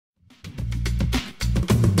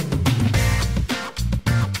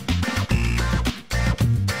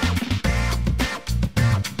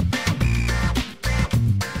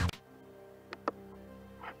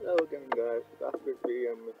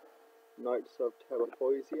of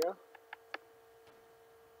Terafosia.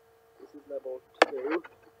 This is level 2,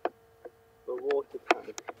 the water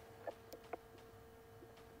tank.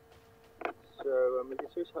 So if you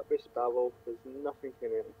switch up this barrel, there's nothing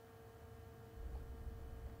in it.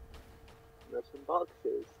 And there's some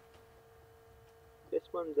boxes. This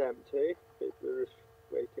one's empty, but we'll just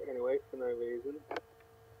break it anyway for no reason.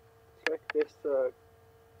 Check this,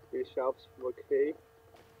 these shelves for a key.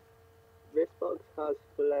 This box has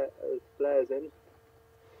flares in,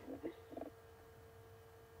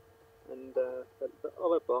 and the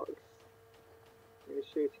other box, when you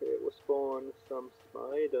shoot it, it will spawn some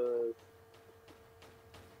spiders.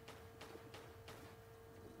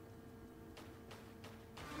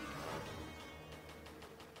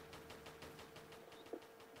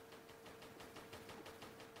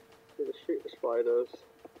 So to shoot the spiders.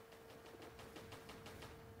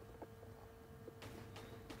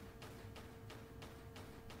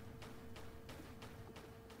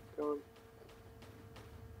 Come on.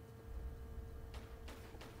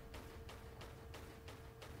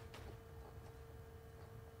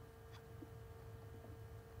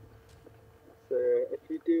 So if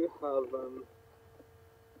you do have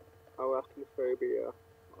arachnophobia,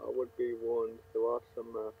 I would be warned. There are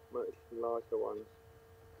some much larger ones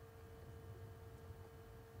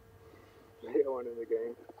later on in the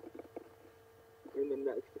game. In the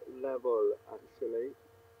next level, actually.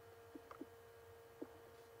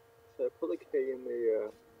 So put the key in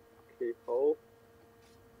the keyhole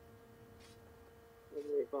and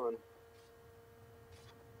move on.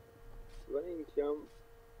 Running jump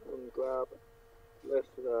and grab this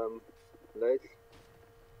ledge,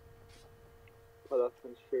 pull up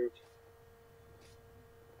and shoot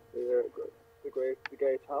the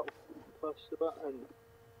gate out, push the button.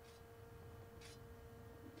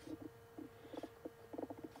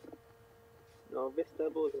 Now this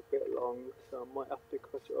level is a bit long, so I might have to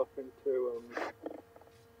cut it up into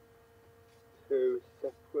 2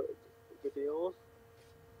 separate videos.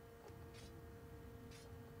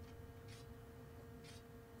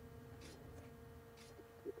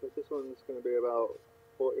 Because this one's going to be about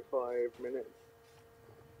 45 minutes.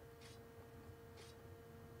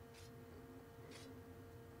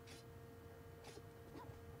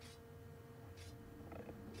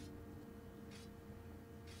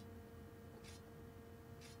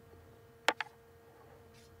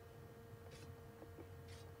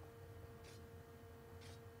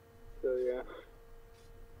 So yeah,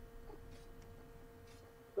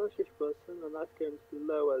 push this button and that's going to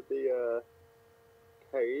lower the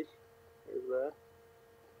cage is there.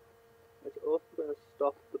 It's also going to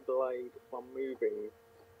stop the blade from moving.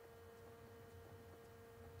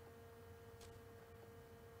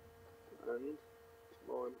 And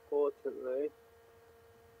more importantly,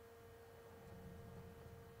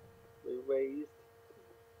 we raised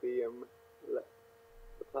the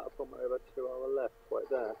platform over to our left, right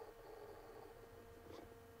there.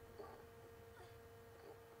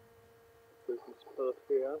 So we can just pull up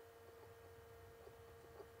here.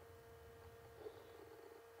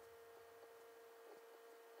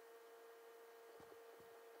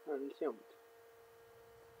 And jumped.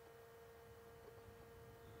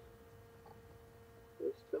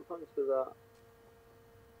 Just jump onto that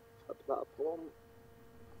platform.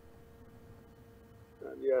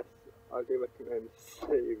 And yes, I do recommend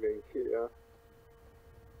saving here.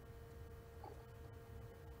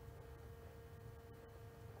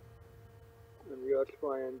 And we'll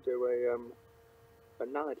try and do a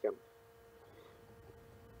banana jump.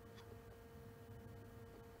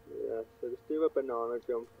 Yeah, so just do a banana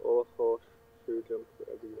jump or a horseshoe jump,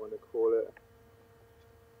 whatever you want to call it.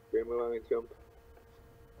 Boomerang jump.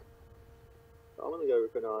 So I'm going to go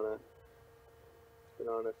with banana.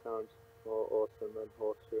 Banana sounds more awesome than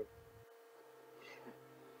horseshoe.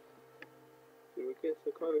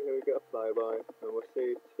 So come over here, we get a flyby, and we'll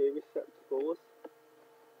see 2 receptacles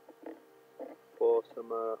for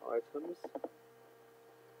some items.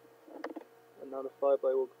 And now the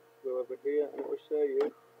flyby will go over here and it will show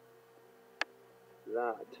you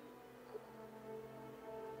that.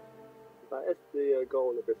 That is the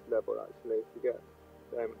goal of this level actually, to get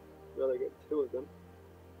them. We only get 2 of them.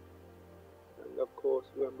 And of course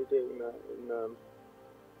we won't be doing that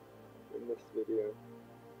in this video.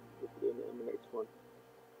 We'll be doing it in the next one.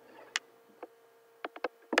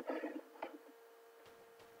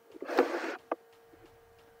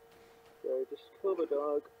 So just kill the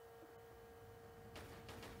dog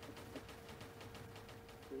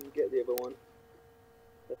and get the other one.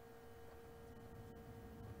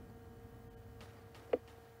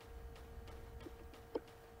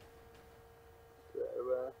 So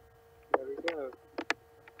there we go.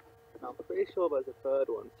 Now I'm pretty sure there's a third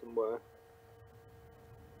one somewhere.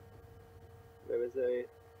 There is a...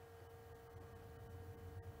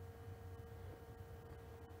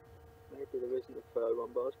 Maybe there isn't a third one,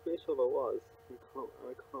 but I was pretty sure there was.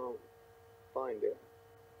 I can't find it.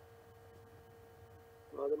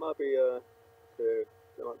 Well, there might be two,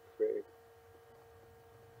 there might be three.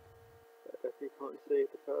 But I definitely can't see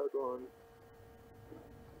the third one.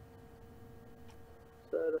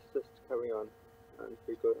 So let's just carry on. And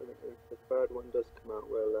if the third one does come out,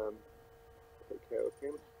 we'll take care of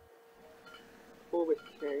him. Pull this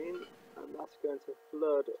chain, and that's going to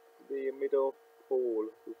flood the middle pool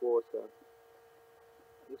with water.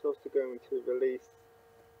 It's also going to release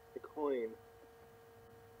the coin.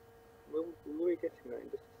 We'll be getting that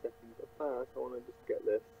in just a second, but first I want to just get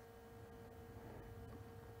this.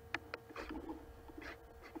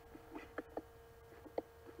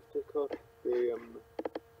 Just pick up the, I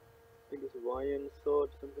think it's Ryan sword,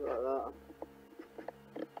 something like that.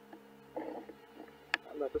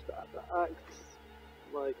 And that just acts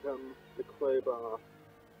like the crowbar.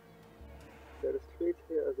 So just treat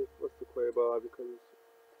it as if it was the crowbar, because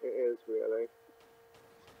it is really.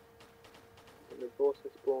 And we've also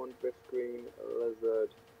spawned this green lizard.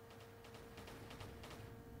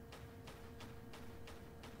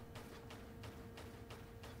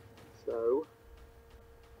 So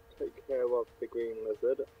take care of the green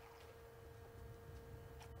lizard.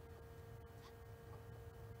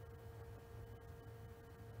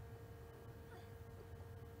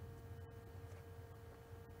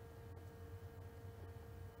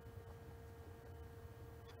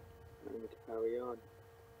 And carry on.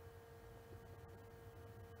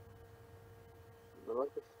 And like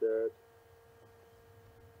I said,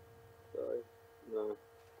 no,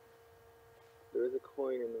 there is a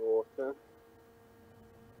coin in the water.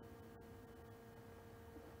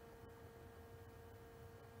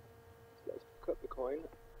 So let's pick up the coin.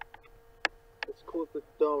 It's called the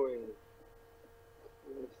Darwin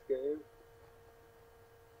in this game.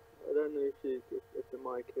 I don't know if the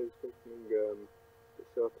mic is picking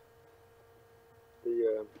this up.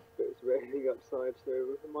 It's raining outside, so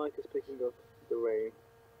if the mic is picking up the rain,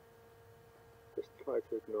 just try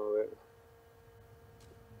to ignore it.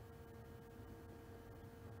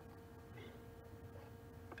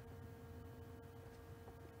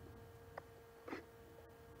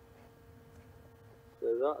 So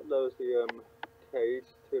that lowers the cage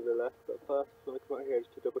to the left, but first I'm going to come out here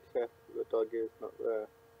just to double check that the dog is not there.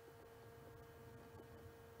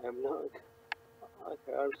 I'm not.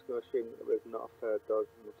 Okay, I'm just going to assume that there's not a third dog.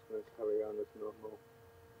 I'm just going to carry on as normal.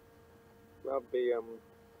 Grab the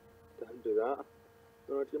don't do that.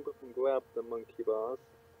 I'm going to jump up and grab the monkey bars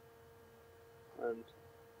and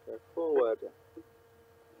go forward.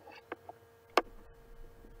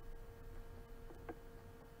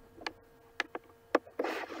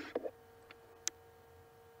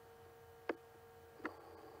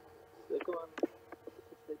 So come on.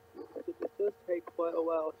 It does take quite a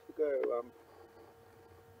while to go.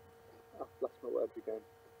 I've lost my words again.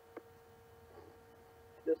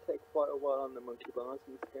 It does take quite a while on the monkey bars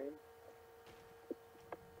in this game.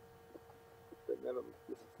 But never,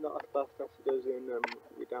 this is not as fast as it does in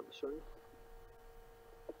Redemption.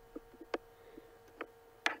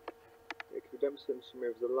 Redemption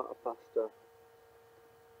moves a lot faster.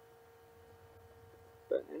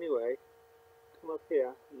 But anyway, come up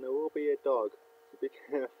here and there will be a dog, so be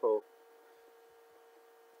careful.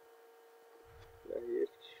 There he is,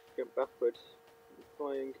 jump backwards and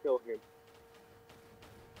try and kill him.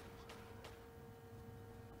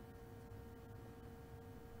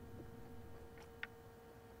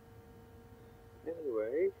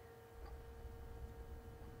 Anyway,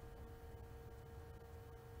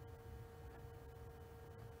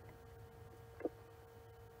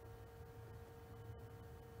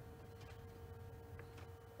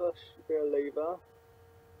 push the lever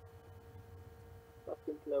back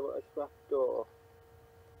into a trap door.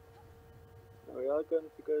 Now we are going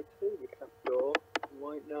to go to the trap door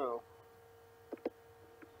right now.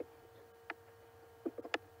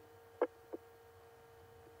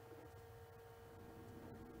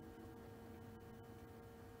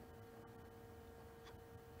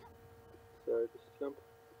 So just jump.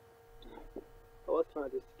 I was trying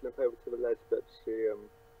to just jump over to the ledge, but she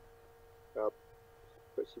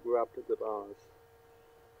grabbed at the bars.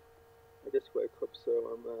 I just woke up, so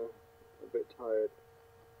I'm a bit tired.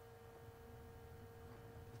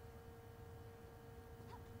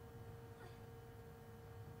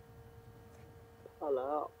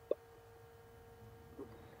 Hello.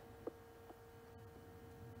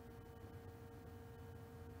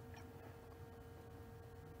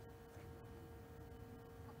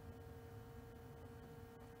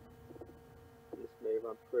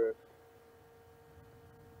 gone through.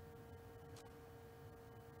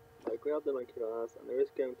 I grab the monkey bars, and there is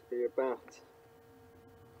going to be a bat.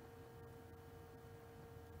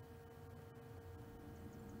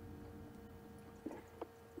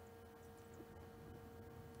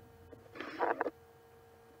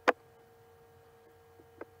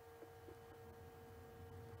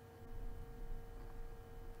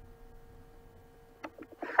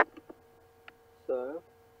 So,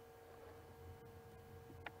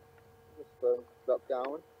 just drop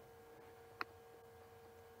down.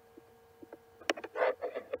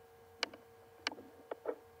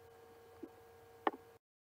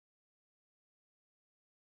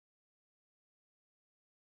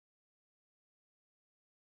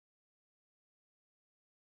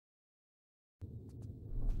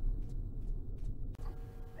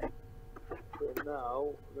 So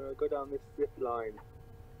now, we're going to go down this zip line.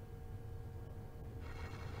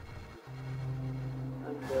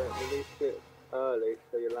 And release it early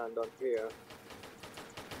so you land on here.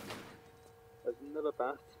 There's another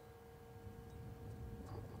bat.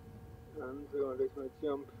 And we're going to do some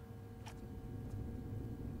jump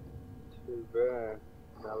to there.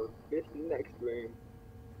 Now this next room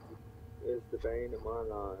is the bane of my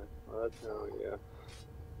life, I'll tell you.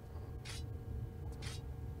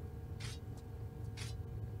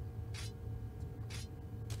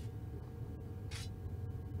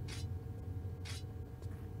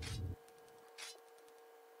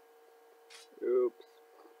 Oops.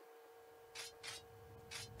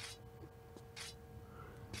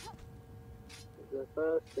 The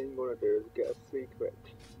first thing we're going to do is get a secret.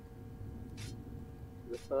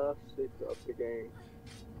 The first secret of the game.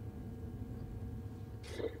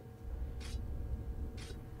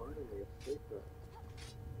 Finally a secret.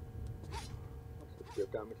 What's the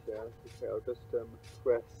damage there? Okay, I'll just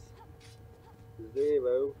press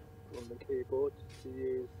 0 on the keyboard to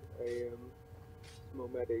use a small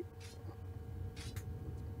medi.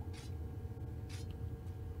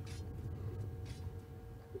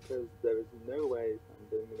 Because there is no way I'm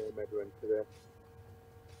doing no med run for this.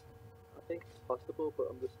 I think it's possible, but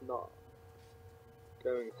I'm just not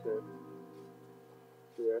going to.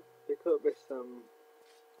 So yeah, pick up this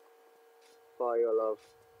vial of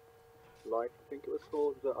life, I think it was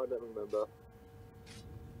called, but I don't remember.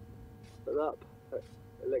 But that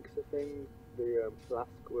elixir thing, the flask,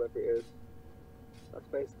 whatever it is, that's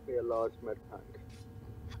basically a large med pack.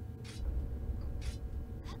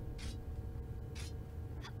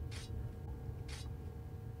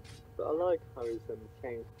 But I like how he's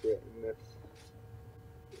changed it in this.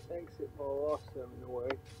 It makes it more awesome in a way.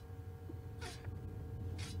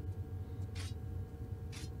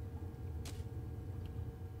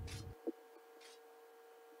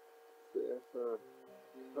 So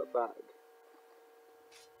yeah, cut back.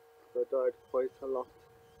 So I died quite a lot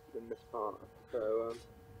in this part. So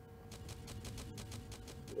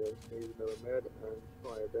yeah, just use another med and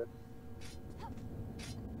try this.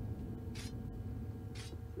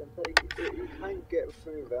 You can't get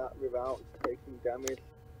through that without taking damage,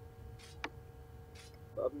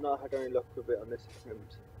 but I've not had any luck with it on this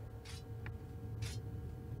attempt.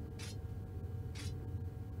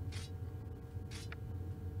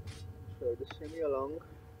 So just shimmy along.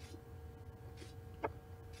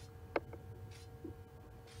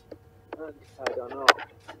 And head on up.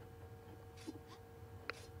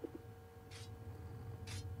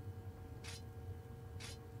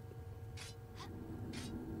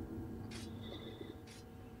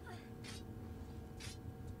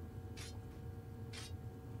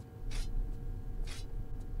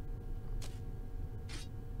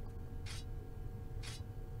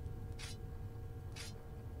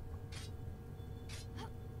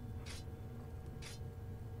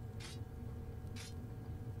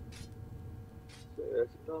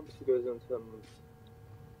 Sometimes he goes on some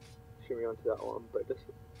shimmy onto that one, but just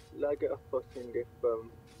leg it off footing if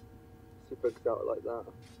she bugs out like that.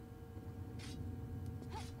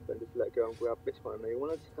 Then just let go and grab this one. Now you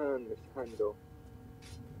want to turn this handle.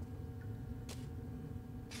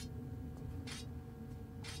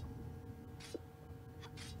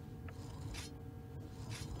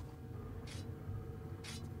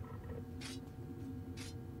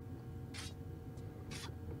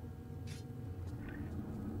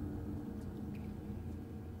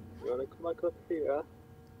 You want to come back up here,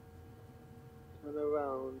 turn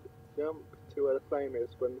around, jump to where the flame is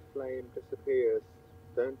when the flame disappears.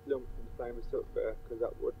 Don't jump when the flame is up there, because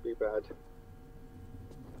that would be bad.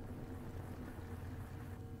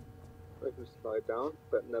 I can slide down,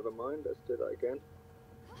 but never mind, let's do that again.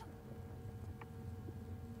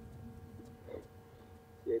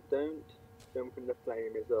 So you don't jump when the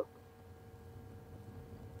flame is up.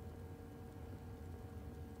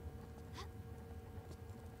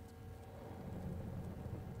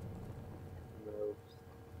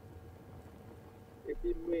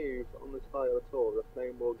 tile at all, the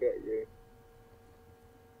flame will get you.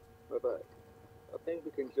 But I think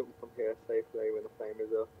we can jump from here safely when the flame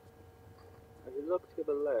is up. As you look to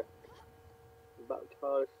the left, the back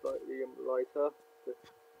tile is slightly lighter.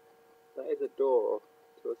 That is a door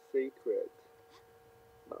to a secret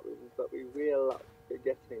that we will be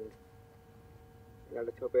getting in a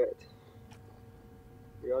little bit.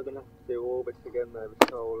 We are going to have to do all this again though, this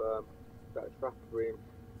whole that trap room.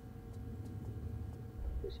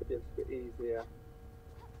 It should be a bit easier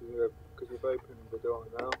because we've opened the door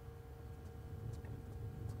now.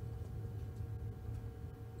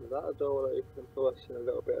 That door will open for us in a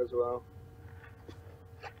little bit as well.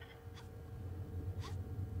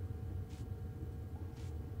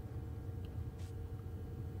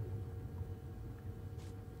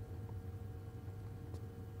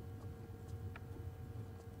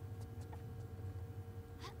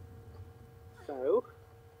 So,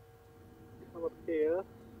 come up here. I'm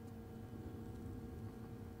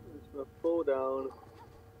just going to fall down.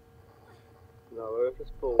 No, Earth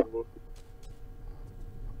is full.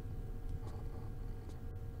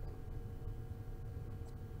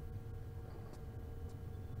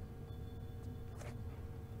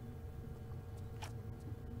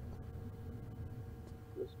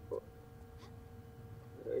 Just put.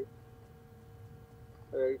 Okay.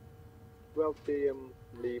 Grab the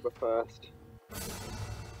lever first.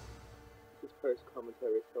 Just post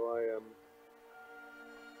commentary, so I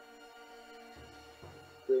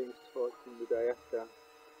doing this talking the day after.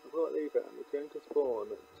 I've got to leave it, and we're going to spawn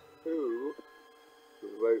 2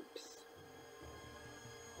 ropes.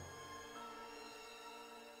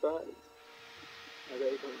 But I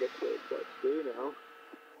don't even get to what to do now.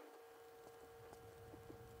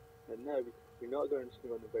 And no, we're not going to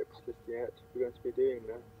swing on the ropes just yet. We're going to be doing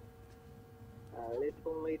that a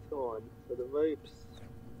little later on. So the ropes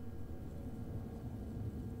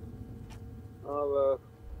are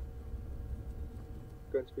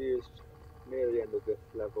going to be used near the end of this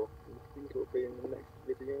level. I think it will be in the next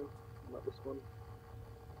video, not this one.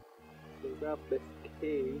 So grab this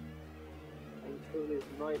key until these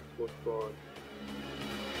knights will spawn.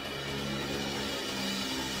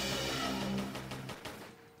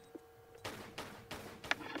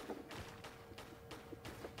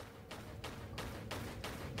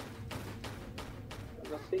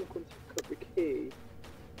 And I think once you cut the key,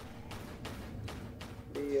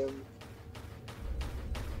 the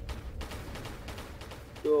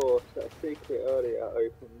door to that secret area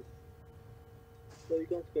opens. So you're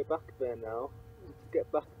going to go back there now. And to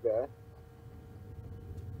get back there,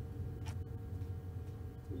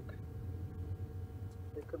 you can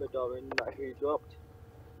pick up the diamond that he dropped.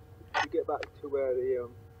 To get back to where the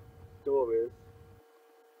door is,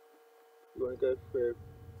 you want to go through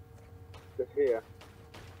to here.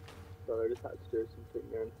 So I just had to do something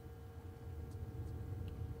then.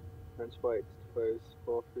 And just wait for those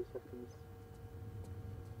 4 or 3 seconds.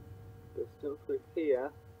 Go still through here,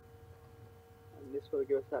 and this will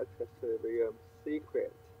give us access to the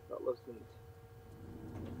secret that wasn't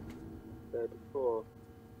there before.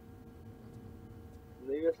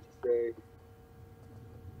 Needless to say,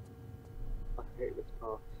 I hate this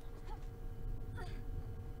part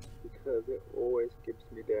because it always gives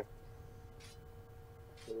me death.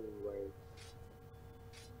 Always.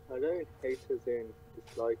 I don't hate as in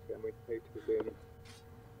dislike it, I mean hate as in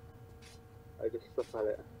I just suck at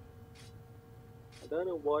it. I don't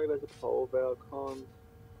know why there's a pole there. I can't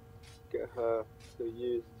get her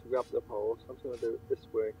to grab the pole, so I'm just going to do it this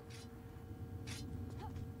way.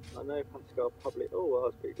 I know Pascal probably, oh well, that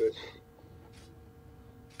was pretty good.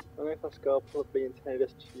 I know Pascal probably intended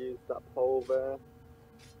us to use that pole there,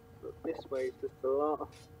 but this way is just a lot.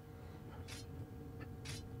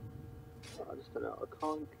 I just don't know, I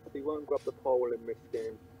can't, he won't grab the pole in this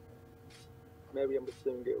game. Maybe I'm just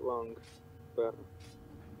doing it wrong, but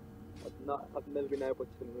I've never been able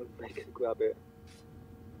to make her grab it.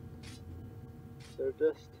 So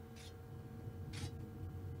just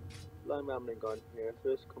line rambling on here,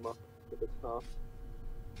 so just come up to the top.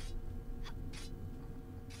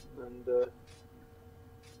 And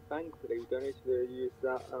thankfully we don't need to use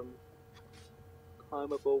that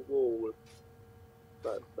climbable wall.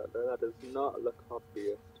 But that does not look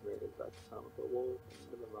obvious to me, that's a climbable wall,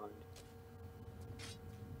 never mind.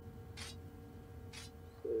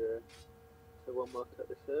 So yeah, so one more at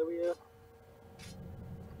this area.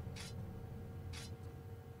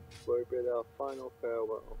 Will be our final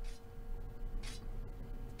farewell.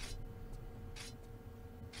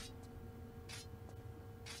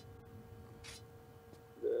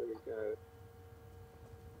 There we go.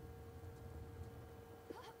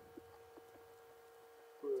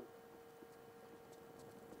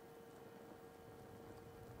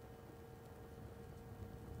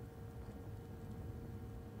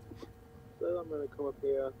 I'm going to come up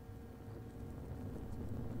here.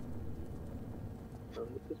 And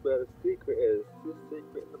this is where the secret is. This is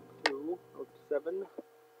secret number 2 of 7.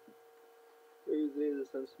 Uses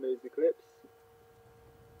some smoothie clips,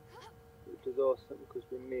 which is awesome because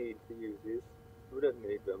we need to use these. We don't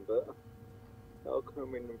need them, but they'll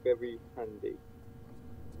come in very handy.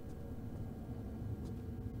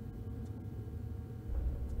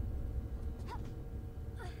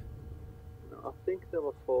 Now, I think there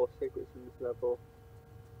were 4 secrets in this level.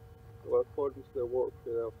 Well, according to the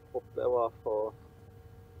walkthrough, there are 4.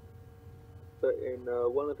 But in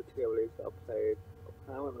one of the Trles that I played,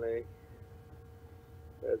 apparently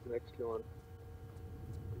there's an extra one.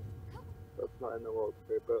 That's not in the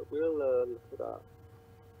walkthrough, but we'll look at that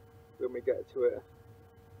when we get to it.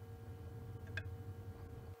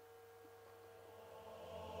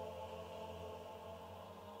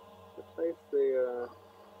 To place the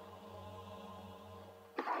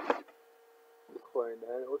coin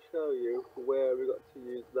there, it will show you where we got to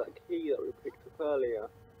use that key that we picked up earlier.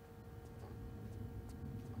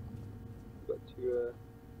 We got to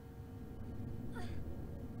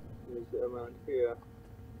use it around here.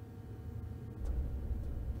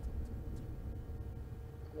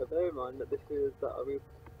 Now bear in mind that this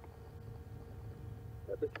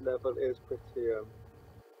level is pretty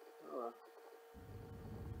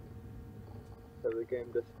so the game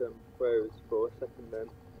just froze for a second then.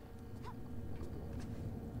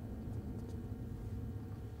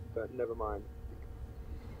 But never mind.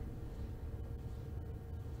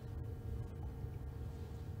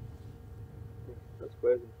 That's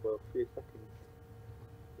frozen for a few seconds.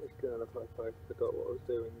 It's gonna look like I forgot what I was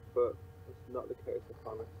doing, but it's not the case, I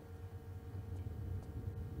promise.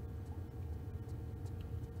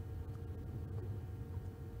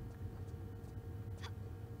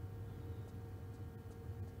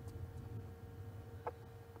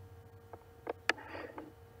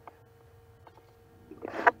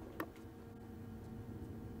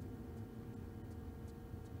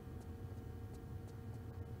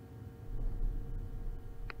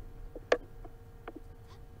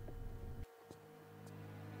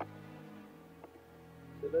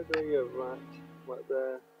 So there's a rat right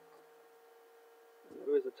there.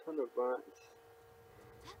 There is a ton of rats.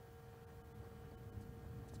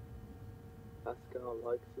 Pascal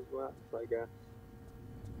likes his rats, I guess.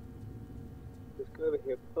 Just go over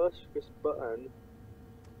here, push this button,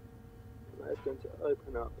 and that is going to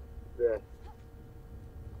open up this.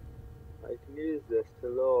 Now you can use this to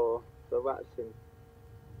lure the rats in.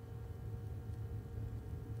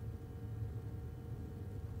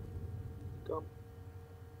 Come on.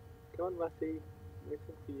 Come on, Ratty.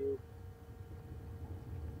 Waiting for you.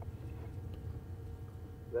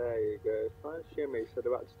 There you go. Try and shimmy so the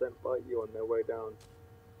rats don't bite you on their way down.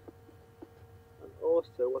 And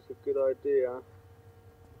also, what's a good idea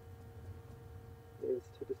is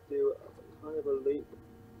to just do a kind of a loop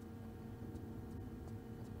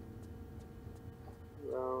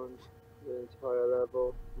around the entire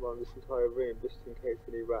level, around this entire room, just in case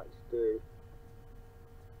any rats do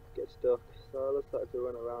get stuck. So I just like to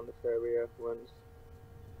run around this area once.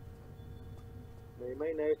 Now you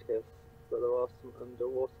may notice that there are some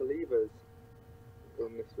underwater levers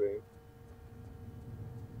in this room.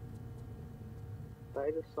 That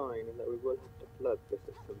is a sign that we will have to flood this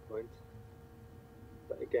at some point.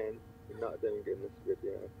 But again, we're not doing it in this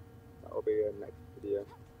video. That will be a next video.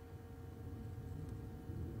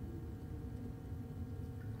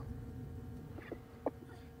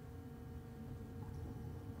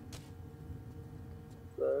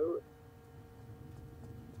 So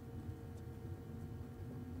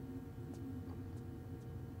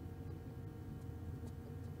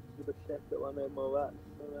double check that there are no more rats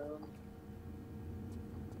around.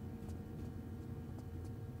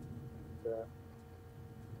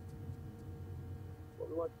 What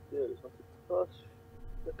we want to do is want to push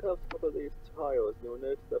the top of these tiles, and you'll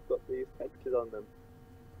notice I've got these textures on them.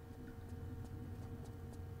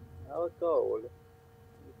 Our goal is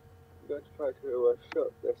I'm going to try to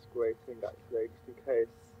shut this grating actually, just in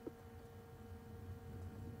case.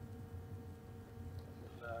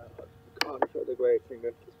 I can't shut the grating,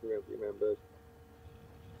 let's just remembered.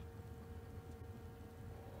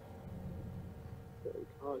 So we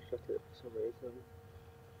can't shut it for some reason.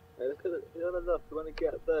 Hey, look at it, you know, look, we want to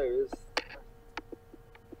get those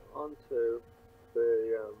onto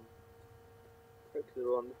the pictures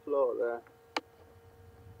on the floor there.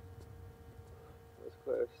 That's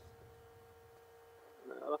close.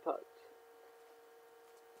 Now, what's I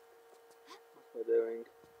doing?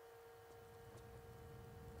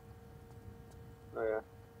 Oh yeah.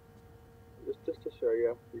 Just to show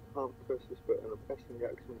you, you can't push this button. I'm pressing the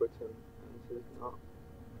action button and is not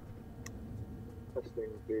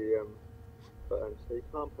pressing the button, so you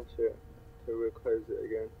can't push it to close it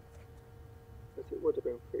again. But it would have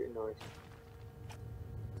been pretty nice,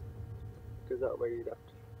 because that way it's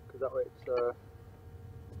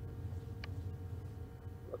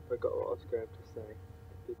I forgot what I was going to say.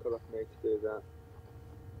 People have made to do that.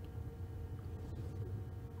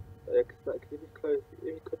 Because if you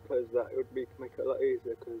could close that, it would make it a lot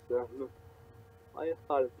easier. Because I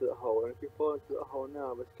fell into the hole, and if you fall into the hole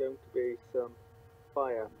now, there's going to be some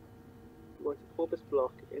fire. You want to pull this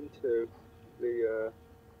block into the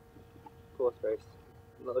core space,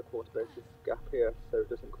 not the core space, this gap here, so it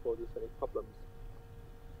doesn't cause us any problems.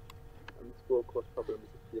 And this will cause problems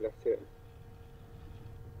if you let it.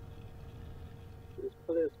 So just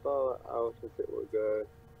pull it as far out as it will go,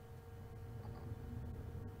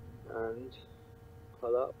 and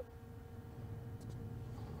pull up.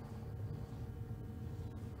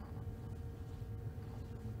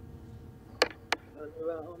 And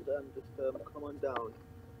around, and just come on down.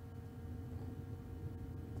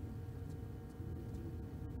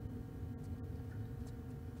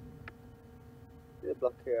 See the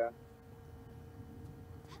block here.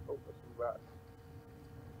 Oh, there's some rats.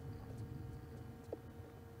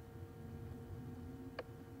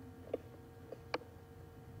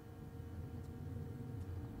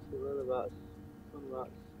 So where are the rats? Some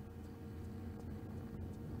rats.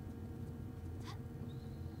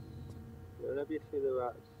 Whenever you see the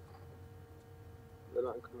rats, they're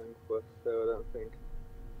not coming for us, so I don't think.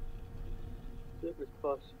 So you can just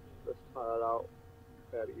push this tile out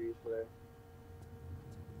fairly easily.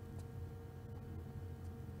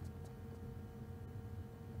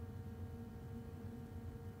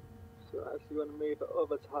 So actually you want to move the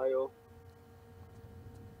other tile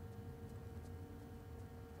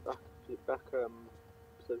back so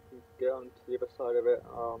you can get onto the other side of it.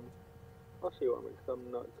 I'll show you what I mean, because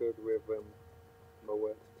I'm not good with my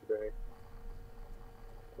words today.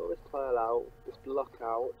 Pull this tile out, this block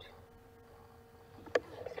out.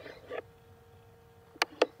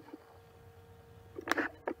 And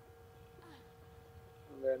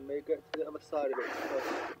then maybe get to the other side of it, push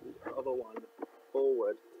the other one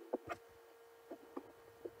forward.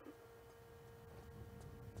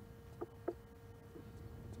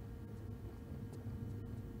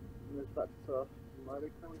 And there's that stuff, might be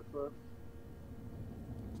coming close.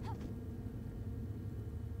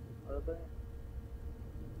 Are they?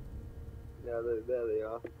 Yeah, there they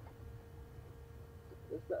are.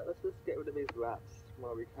 Let's just get rid of these rats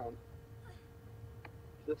while we can.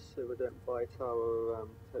 Just so we don't bite our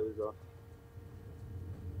toes off.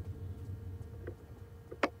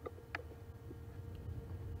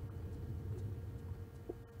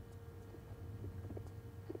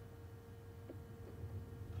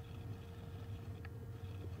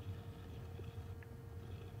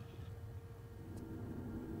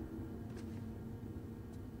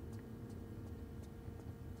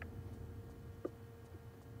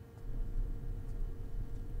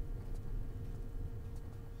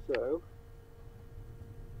 So,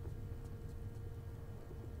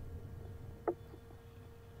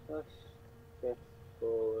 push this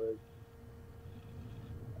forward.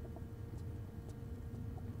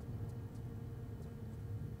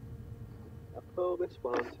 I'll pull this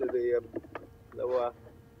one to the lower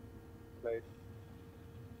place.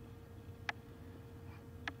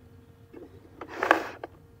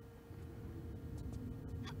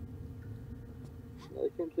 Now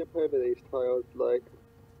you can jump over these tiles like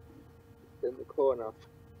in the corner.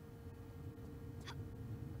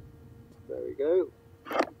 There we go.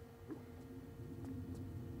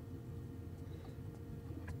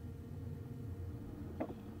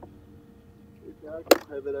 You can now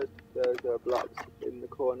jump over those blocks in the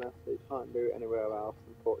corner, so you can't do it anywhere else,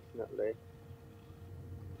 unfortunately.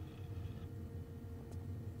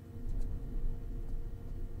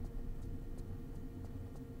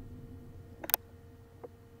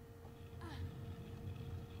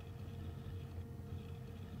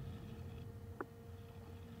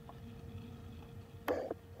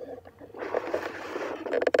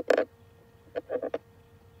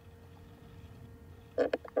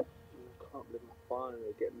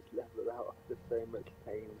 Finally getting this level out after so much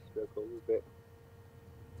pain and struggle with it.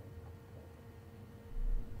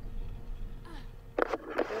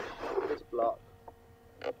 This block.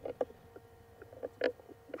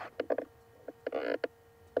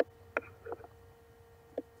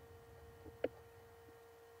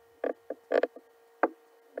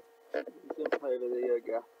 Jump over the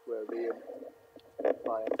gap where the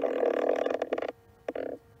fire is.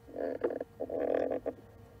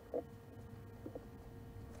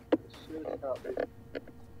 Should help me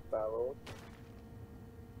barrels.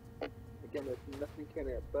 Again, there's nothing in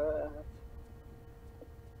it, but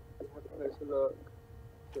we have a closer look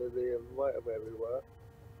to the right of where we were.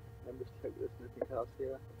 Let me just check there's nothing else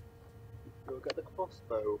here. So we've got the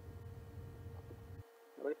crossbow.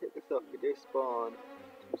 When I pick this up, we do spawn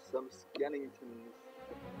some skeletons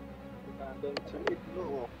that I'm going to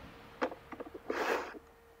ignore.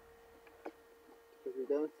 Because we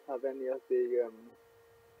don't have any of the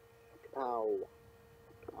cow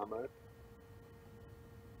ammo.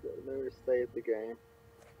 So I'm going to save the game.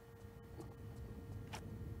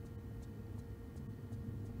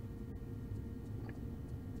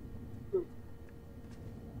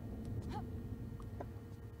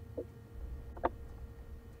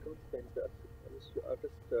 I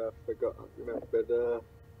just remembered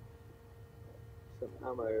some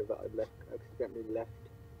ammo that I accidentally left.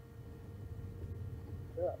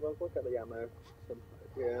 Yeah, well, look at the ammo.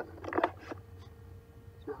 Yeah.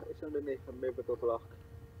 It's underneath a movable block.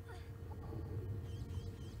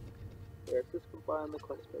 Yeah, let's just combine the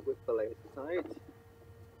crossbow with the laser sight.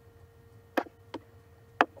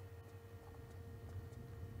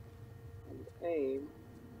 And aim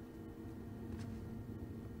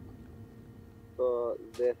for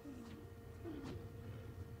this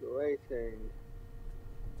rating.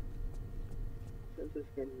 Since this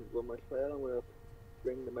game is on my trail, I'm going to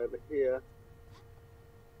bring them over here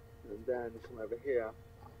and then come over here.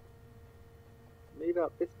 Leave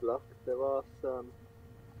out this block, there are some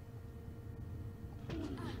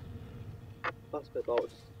crossbow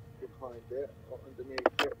bolts behind it, or underneath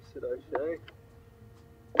it, should I say.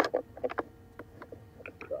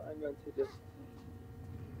 But I'm going to just...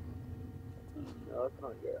 No, I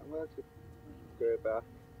can't get it. I'm going to go back.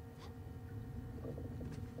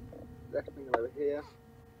 Let's bring them over here.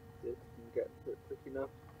 See if we can get to it quick enough.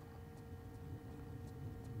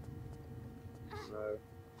 No.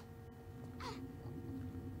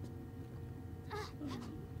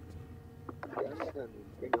 Jensen,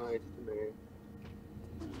 be nice to me.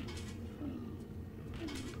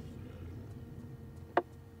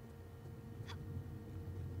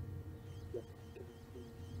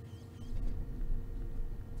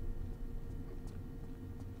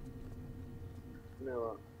 You know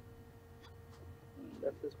what?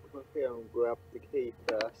 Let's just come up here and grab the key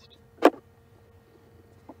first.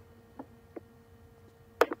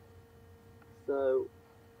 So,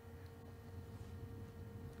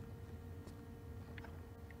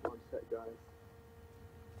 one sec, guys.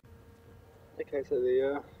 Okay, so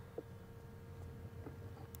the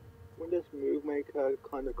Windows Move Maker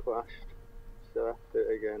kind of crashed, so I have to do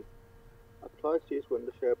it again. I've tried to use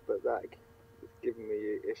Windows Share, but that is giving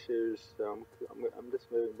me issues, so I'm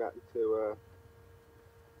just moving back to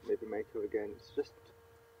Movie Maker again. It's just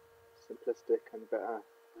simplistic and better.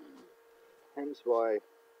 Hence why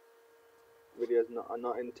videos are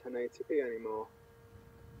not in 1080p anymore.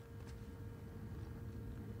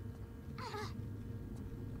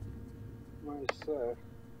 Mine's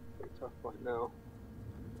pretty tough right now,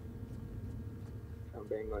 if I'm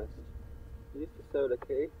being honest. Use the soda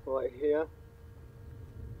key right here.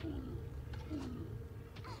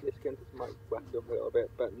 This skin just might whack up a little bit,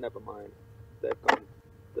 but never mind. They're gone.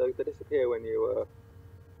 They disappear when you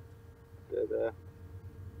go there.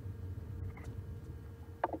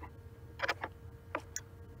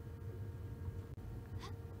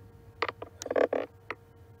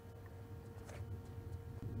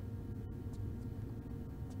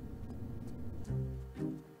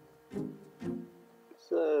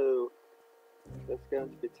 So there's going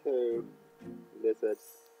to be 2 lizards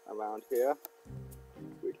around here,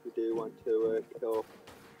 which we do want to kill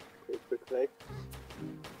pretty quickly.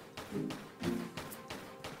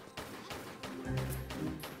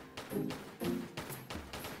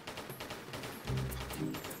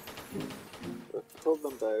 We'll kill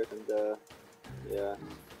them both and yeah.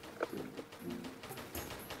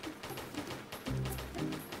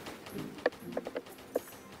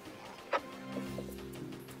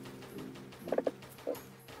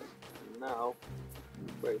 Now,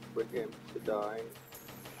 wait for him to die.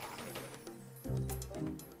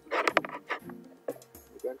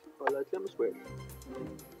 We're going to follow jump switch.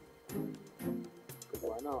 Because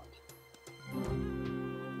why not?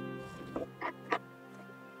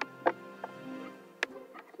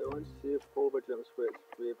 So once you pull the jump switch,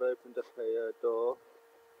 we've opened up a door.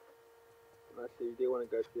 And actually, you do want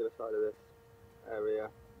to go to the other side of this area.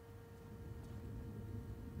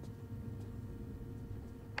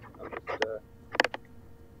 I'm just a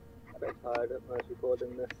bit tired when I was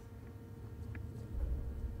recording this.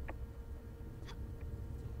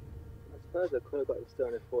 I suppose I could have got this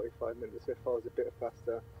done in 45 minutes if I was a bit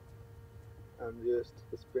faster. and just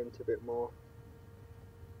sprint a bit more,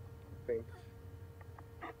 I think.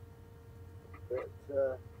 But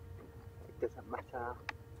it doesn't matter.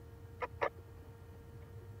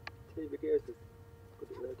 2 videos is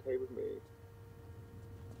okay with me.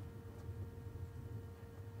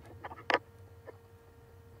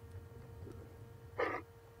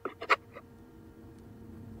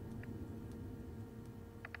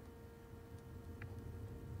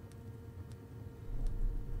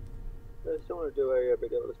 I just don't want to do a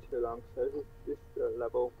video that's too long, so this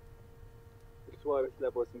level, which is why this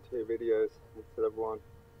level is in 2 videos instead of 1.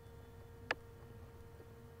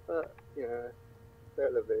 But, you know,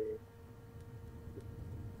 Trle.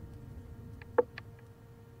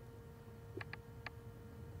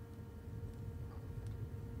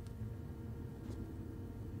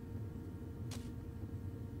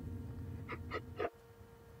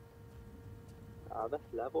 This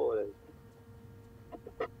level is.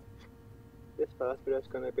 This first video is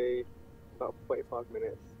going to be about 45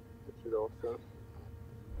 minutes, which is awesome.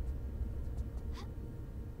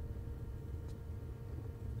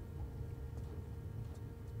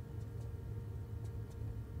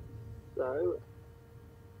 So,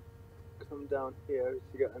 come down here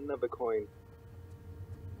to get another coin.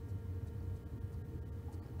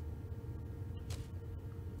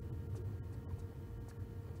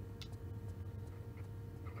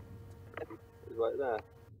 It's right there.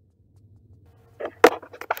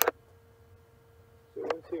 So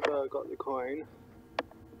once you've got the coin,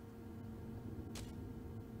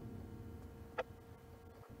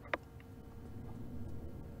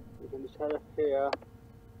 you can just head up here.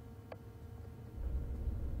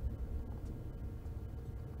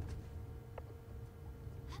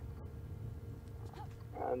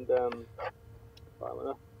 And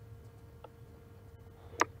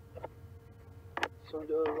so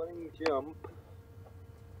do a running jump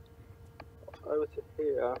over to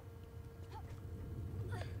here.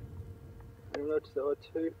 And you'll notice there are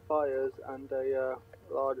 2 fires and a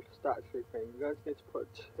large statue thing. You're going to need to put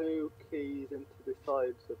 2 keys into the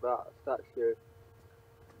sides of that statue.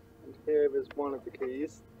 And here is one of the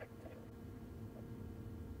keys.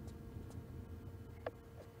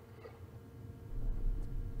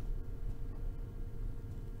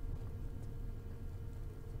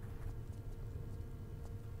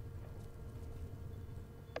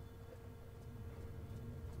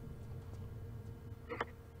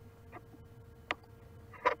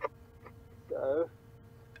 So,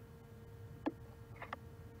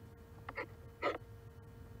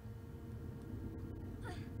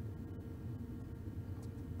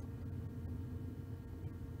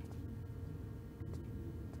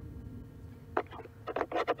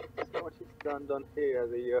 once you stand on here,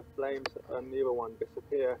 the flames on the other one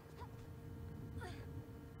disappear,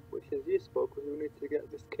 which is useful because we need to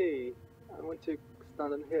get this key. And once you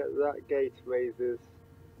stand on here, that gate raises,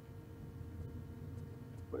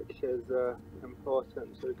 which is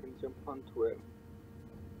important, so you can jump onto it.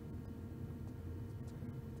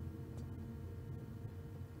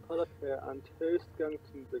 Pull up here, and 2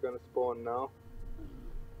 skeletons are going to spawn now.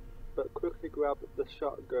 But quickly grab the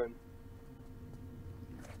shotgun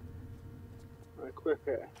and equip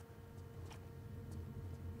it.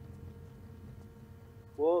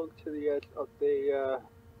 Walk to the edge of the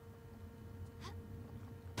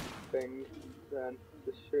thing, then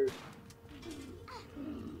just shoot.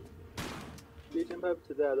 If you jump over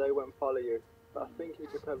to there, they won't follow you. But I think if you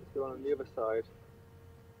jump over to the one on the other side,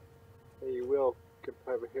 he will jump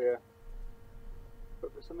over here.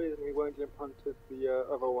 But for some reason he won't jump onto the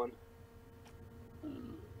other one.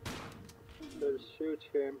 So just shoot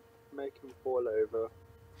him, make him fall over.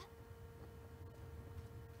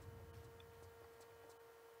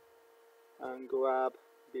 And grab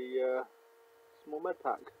the small med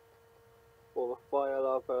pack, or the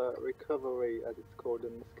file of recovery as it's called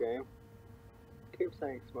in this game. I keep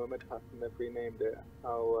saying small med pack and they've renamed it.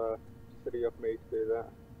 How silly of me to do that.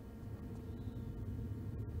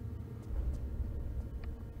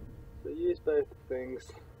 So use both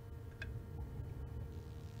things,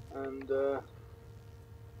 and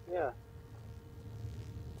yeah.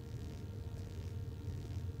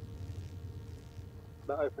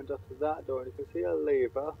 That opens up to that door, and you can see a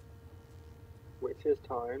lever which is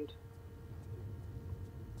timed.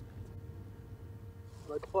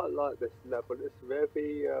 I quite like this level, it's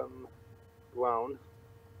very brown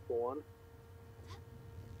for one.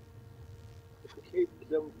 If you keep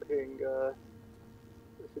jumping,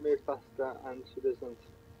 she moves faster and she doesn't.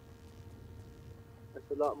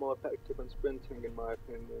 It's a lot more effective than sprinting in my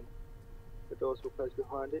opinion. The doors will close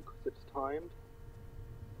behind it because it's timed.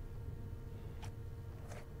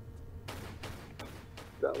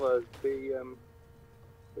 that was the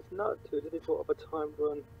it's not too difficult of a timed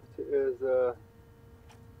run, but it is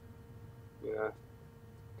you know,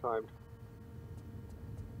 timed.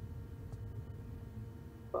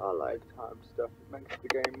 But I like timed stuff, it makes the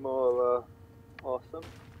game more awesome.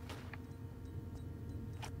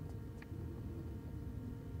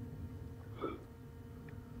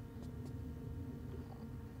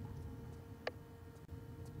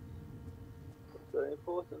 So the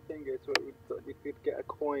important thing is that you could get a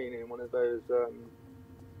coin in one of those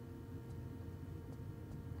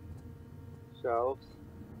shelves.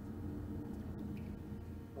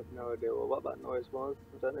 I have no idea what that noise was.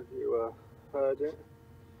 I don't know if you heard it.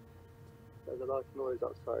 There's a lot of noise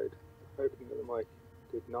outside. I'm hoping that the mic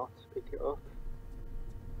did not pick it up.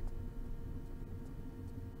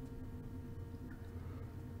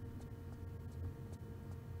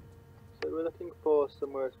 So we're looking for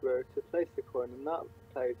somewhere to place the coin, and that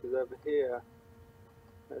place is over here.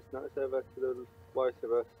 It's not, it's over to the right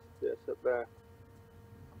of us. Yes, up there.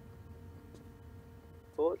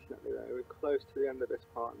 Fortunately though, we're close to the end of this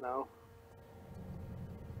part now.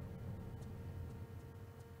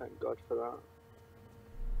 Thank God for that.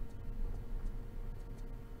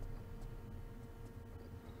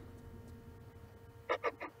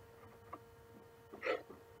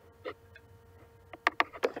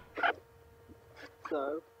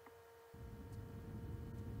 So,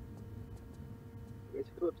 we need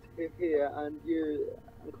to come up to here and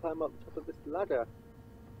climb up the top of this ladder,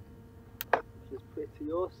 which is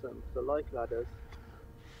pretty awesome because I like ladders.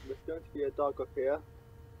 There's going to be a dog up here,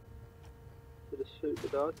 so just shoot the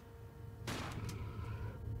dog.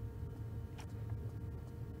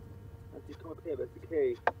 As you come up here, there's the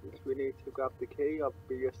key, which we need to grab the key,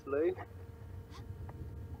 obviously.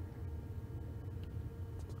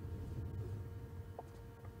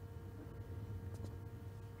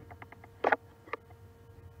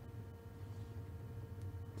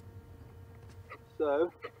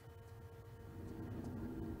 So,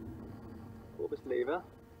 pull this lever,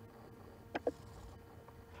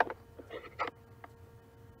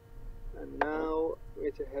 and now we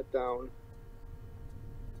need to head down.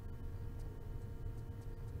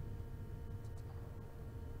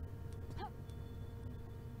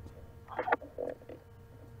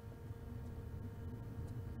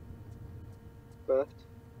 First,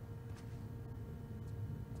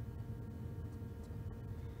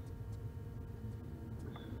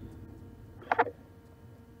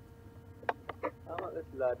 I like this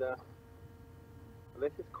ladder.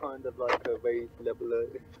 This is kind of like a raised level,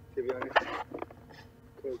 to be honest,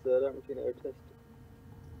 because I don't know if you noticed,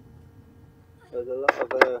 there's a lot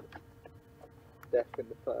of death in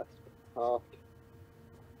the first half,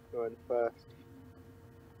 or in the first,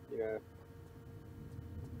 you know,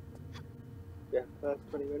 yeah, first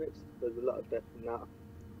 20 minutes, there's a lot of death in that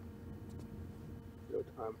little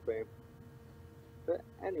time frame. But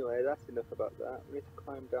anyway, that's enough about that. We need to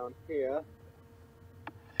climb down here.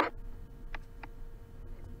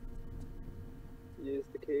 Use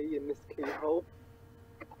the key in this keyhole.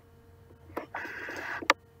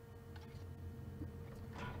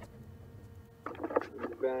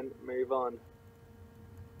 And then move on.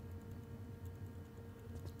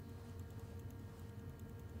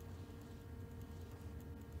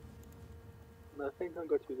 And I think I'm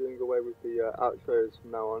going to be doing away with the outros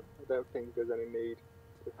from now on. I don't think there's any need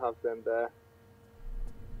to have them there.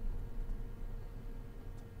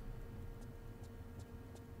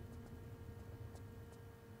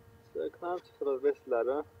 So climb to sort of this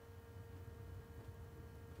ladder.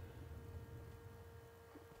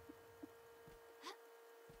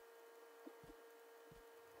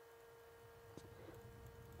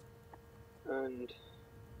 And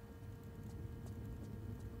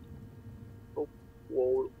oh,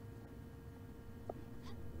 wall.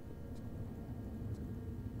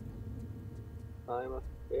 I'm up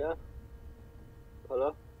here. Pull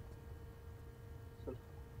up.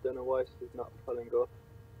 Don't know why she's not pulling up.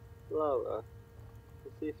 Lower.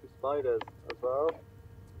 You can see some spiders as well.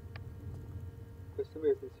 For some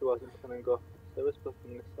reason she wasn't pulling up. So let's look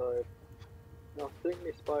on this side. Now I think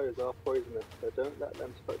these spiders are poisonous, so don't let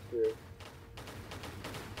them touch you.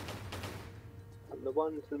 And the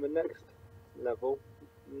ones in the next level,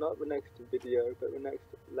 not the next video, but the next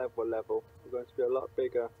level, are going to be a lot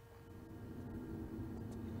bigger.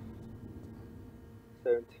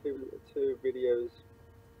 So in two videos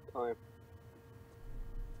time.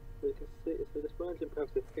 So you can see, so this one's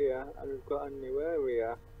impressive here, and we've got a new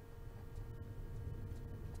area.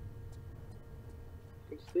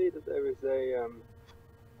 You can see that there is a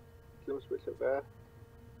jump switch up there.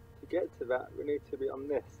 To get to that, we need to be on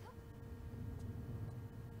this.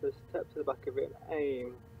 So to step to the back of it and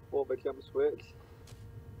aim for the jump switch.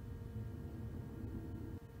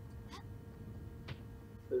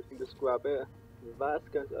 So we can just grab it. That's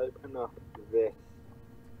going to open up this.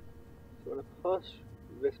 So I'm going to push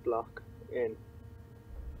this block in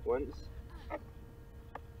once.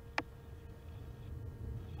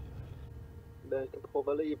 Then you can pull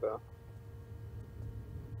the lever.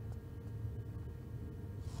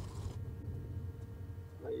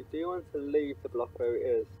 Now you do want to leave the block where it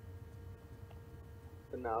is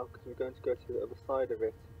for now, because we're going to go to the other side of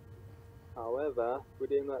it. However, we're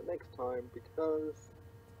doing that next time because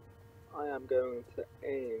I am going to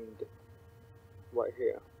end right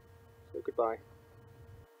here. So goodbye.